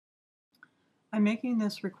I'm making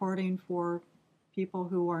this recording for people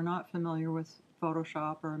who are not familiar with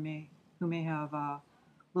Photoshop or who may have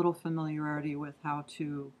little familiarity with how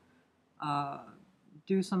to uh,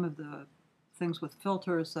 do some of the things with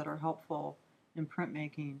filters that are helpful in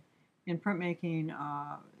printmaking. In printmaking,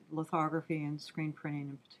 lithography and screen printing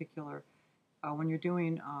in particular, when you're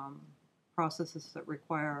doing processes that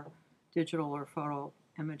require digital or photo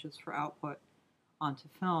images for output onto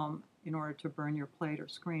film in order to burn your plate or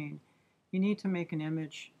screen, you need to make an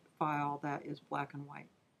image file that is black and white.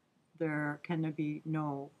 There can be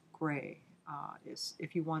no gray.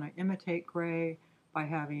 If you want to imitate gray by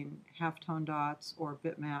having halftone dots or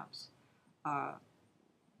bitmaps, uh,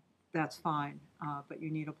 that's fine, but you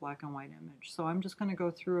need a black and white image. So I'm just going to go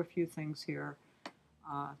through a few things here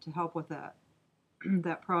to help with that,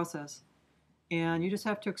 that process. And you just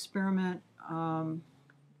have to experiment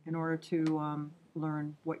in order to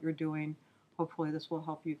learn what you're doing. Hopefully this will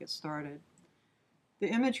help you get started. The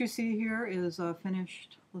image you see here is a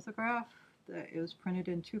finished lithograph that is printed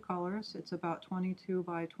in two colors. It's about 22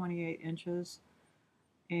 by 28 inches,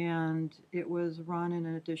 and it was run in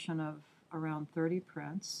an edition of around 30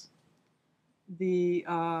 prints. The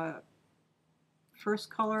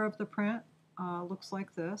first color of the print looks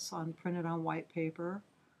like this, printed on white paper.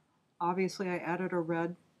 Obviously I added a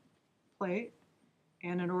red plate,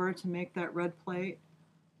 and in order to make that red plate,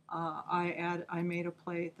 I made a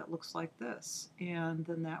plate that looks like this, and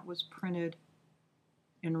then that was printed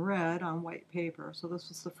in red on white paper. So this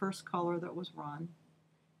was the first color that was run.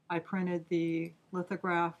 I printed the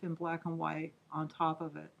lithograph in black and white on top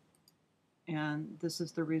of it, and this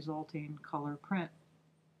is the resulting color print.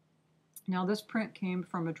 Now this print came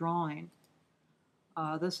from a drawing.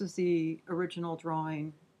 This is the original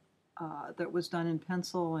drawing that was done in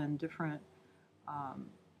pencil and different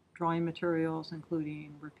drawing materials,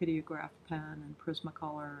 including Rapidograph pen and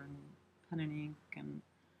Prismacolor and pen and ink and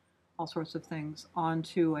all sorts of things,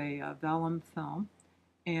 onto a vellum film.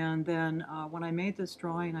 And then when I made this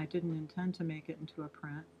drawing, I didn't intend to make it into a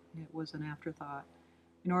print. It was an afterthought.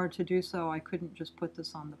 In order to do so, I couldn't just put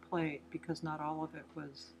this on the plate because not all of it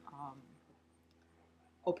was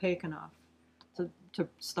opaque enough to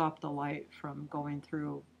stop the light from going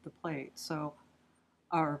through the plate. So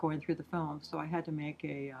or going through the film, so I had to make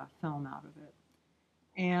a film out of it.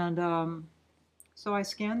 And so I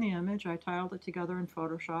scanned the image, I tiled it together in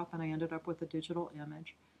Photoshop, and I ended up with a digital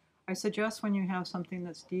image. I suggest when you have something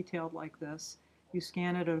that's detailed like this, you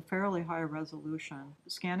scan it at a fairly high resolution.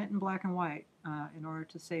 Scan it in black and white in order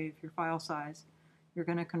to save your file size. You're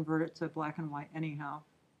going to convert it to black and white anyhow.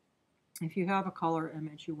 If you have a color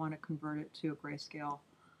image, you want to convert it to a grayscale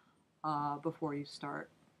before you start,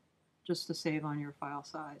 just to save on your file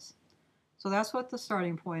size. So that's what the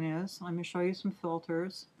starting point is. I'm going to show you some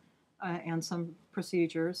filters and some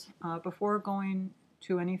procedures. Before going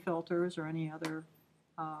to any filters or any other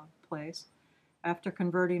place, after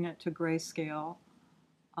converting it to grayscale,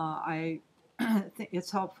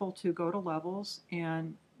 it's helpful to go to levels,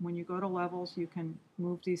 and when you go to levels, you can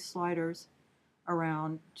move these sliders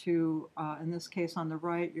around to, in this case on the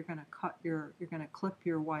right, you're going to clip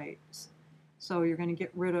your whites. So you're going to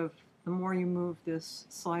get rid of, the more you move this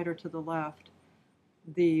slider to the left,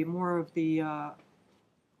 the more of the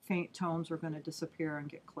faint tones are going to disappear and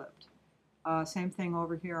get clipped. Same thing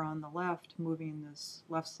over here on the left, moving this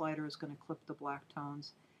left slider is going to clip the black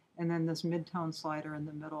tones. And then this mid-tone slider in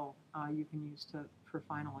the middle you can use for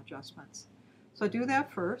final adjustments. So do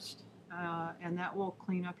that first, and that will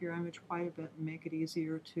clean up your image quite a bit and make it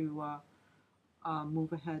easier to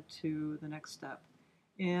move ahead to the next step.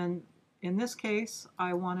 And in this case,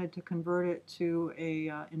 I wanted to convert it to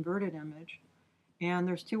a inverted image, and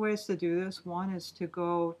there's two ways to do this. One is to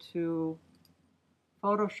go to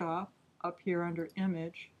Photoshop up here under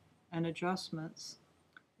Image and Adjustments.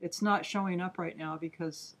 It's not showing up right now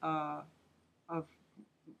because of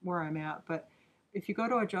where I'm at, but if you go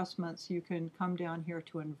to Adjustments, you can come down here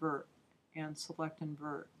to Invert and select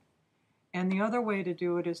Invert. And the other way to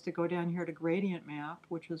do it is to go down here to Gradient Map,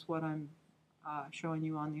 which is what I'm showing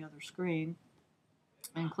you on the other screen,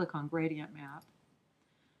 and click on Gradient Map.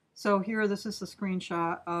 So here, this is a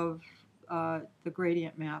screenshot of the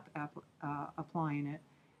Gradient Map applying it.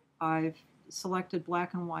 I've selected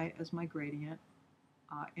black and white as my gradient,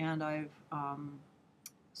 and I've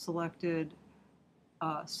selected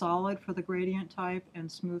solid for the gradient type,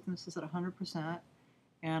 and smoothness is at 100%,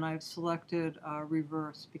 and I've selected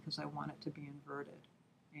reverse because I want it to be inverted,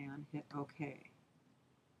 and hit OK.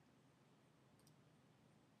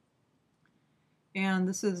 And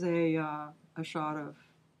this is a shot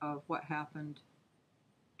of what happened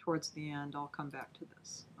towards the end. I'll come back to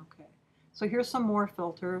this. Okay. So here's some more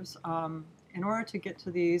filters. in order to get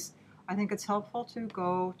to these, I think it's helpful to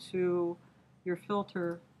go to your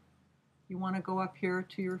filter. You want to go up here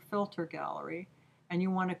to your filter gallery, and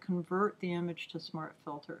you want to convert the image to smart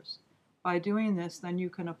filters. By doing this, then you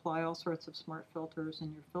can apply all sorts of smart filters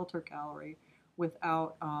in your filter gallery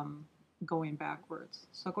without going backwards.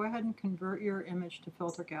 So go ahead and convert your image to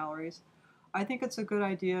filter galleries. I think it's a good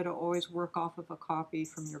idea to always work off of a copy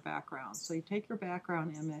from your background. So you take your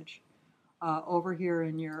background image over here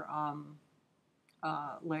in your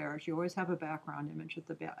layers. You always have a background image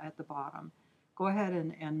at the bottom. Go ahead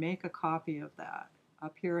and make a copy of that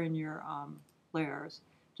up here in your layers.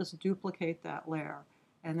 Just duplicate that layer,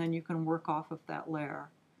 and then you can work off of that layer.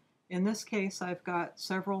 In this case, I've got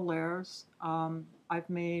several layers. I've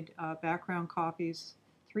made background copies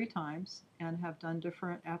 3 times and have done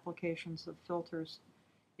different applications of filters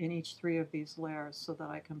in each 3 of these layers so that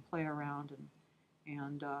I can play around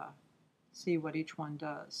and see what each one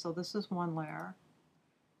does. So this is one layer,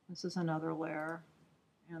 this is another layer,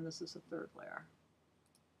 and this is a 3rd layer.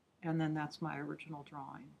 And then that's my original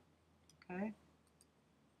drawing, okay?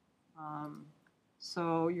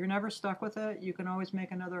 So you're never stuck with it. You can always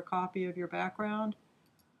make another copy of your background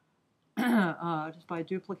just by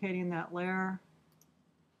duplicating that layer.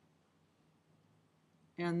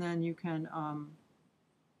 And then you can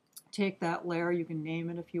take that layer, you can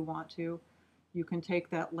name it if you want to. You can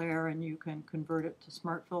take that layer and you can convert it to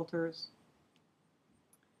smart filters.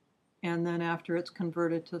 And then after it's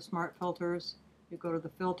converted to smart filters, you go to the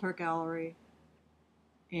filter gallery,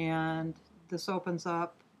 and this opens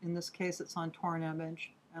up. In this case, it's on torn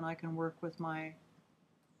image, and I can work with my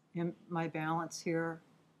balance here,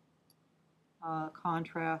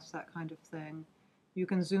 contrast, that kind of thing. You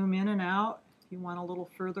can zoom in and out. If you want a little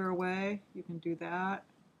further away, you can do that.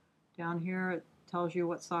 Down here, it tells you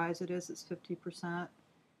what size it is. It's 50%.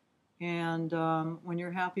 And when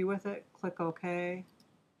you're happy with it, click OK.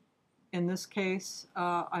 In this case,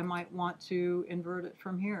 I might want to invert it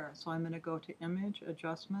from here. So I'm going to go to Image,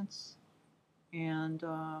 Adjustments, and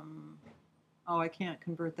oh, I can't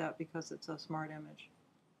convert that because it's a smart image.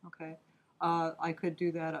 Okay, I could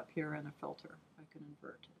do that up here in a filter. I can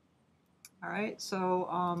invert it. All right,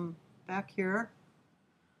 so back here,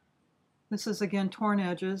 this is again torn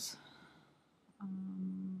edges.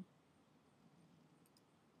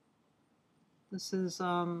 This is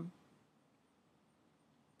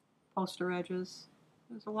poster edges.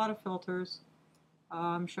 There's a lot of filters.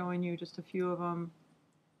 I'm showing you just a few of them.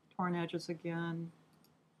 Torn edges again.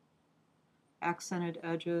 Accented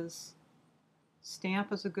edges.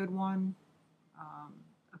 Stamp is a good one.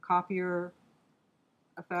 A copier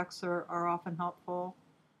effects are often helpful.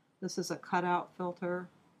 This is a cutout filter.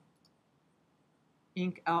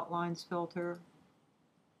 Ink outlines filter.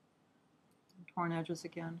 Torn edges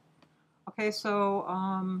again. Okay,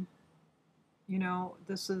 so you know,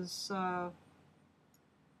 this is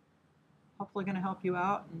hopefully going to help you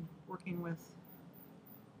out in working with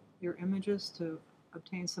your images to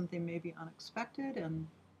obtain something maybe unexpected and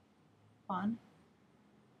fun.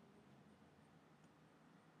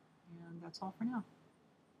 And that's all for now.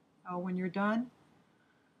 When you're done,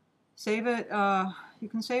 save it. You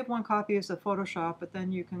can save one copy as a Photoshop, but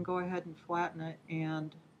then you can go ahead and flatten it.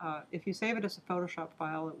 And if you save it as a Photoshop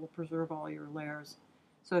file, it will preserve all your layers.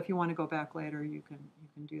 So if you want to go back later, you can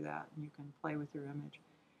do that, and you can play with your image.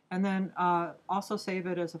 And then also save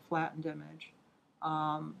it as a flattened image.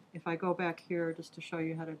 If I go back here just to show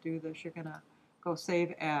you how to do this, you're going to go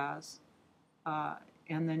Save As,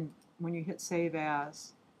 and then when you hit Save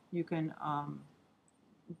As, you can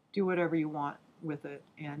do whatever you want with it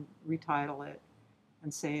and retitle it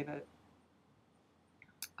and save it.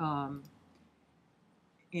 And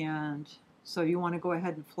so you want to go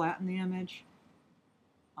ahead and flatten the image.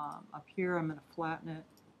 Up here, I'm going to flatten it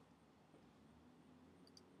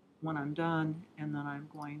when I'm done, and then I'm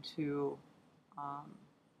going to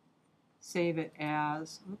save it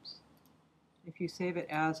as, oops, if you save it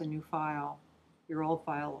as a new file, your old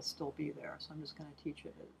file will still be there. So I'm just going to teach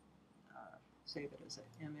it, save it as an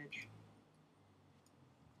image.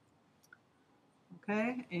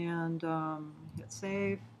 Okay, and hit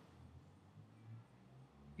save.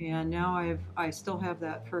 And now I still have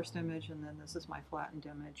that first image, and then this is my flattened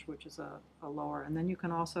image, which is a lower. And then you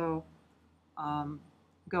can also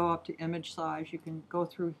go up to image size. You can go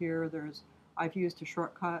through here. I've used a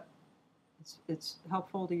shortcut. It's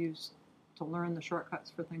helpful to learn the shortcuts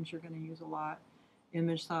for things you're going to use a lot.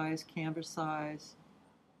 Image size, canvas size,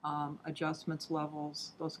 adjustments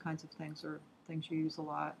levels, those kinds of things are things you use a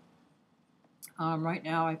lot. Right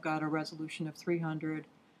now I've got a resolution of 300.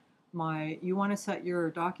 You want to set your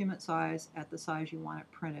document size at the size you want it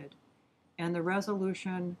printed. And the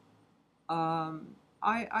resolution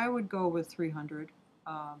I would go with 300.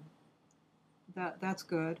 Um, that's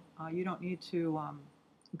good. You don't need to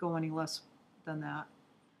go any less than that.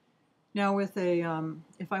 Now with a,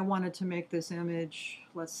 if I wanted to make this image,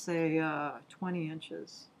 let's say 20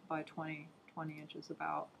 inches by 20 inches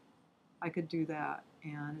about, I could do that,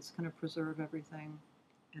 and it's going to preserve everything,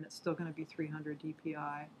 and it's still going to be 300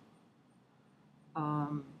 dpi.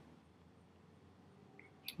 Um,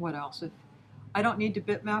 what else? If I don't need to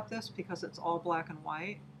bitmap this because it's all black and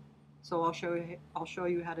white, so I'll show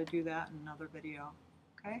you how to do that in another video.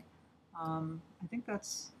 Okay.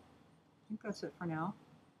 I think that's it for now.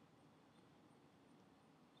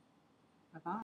 Bye bye.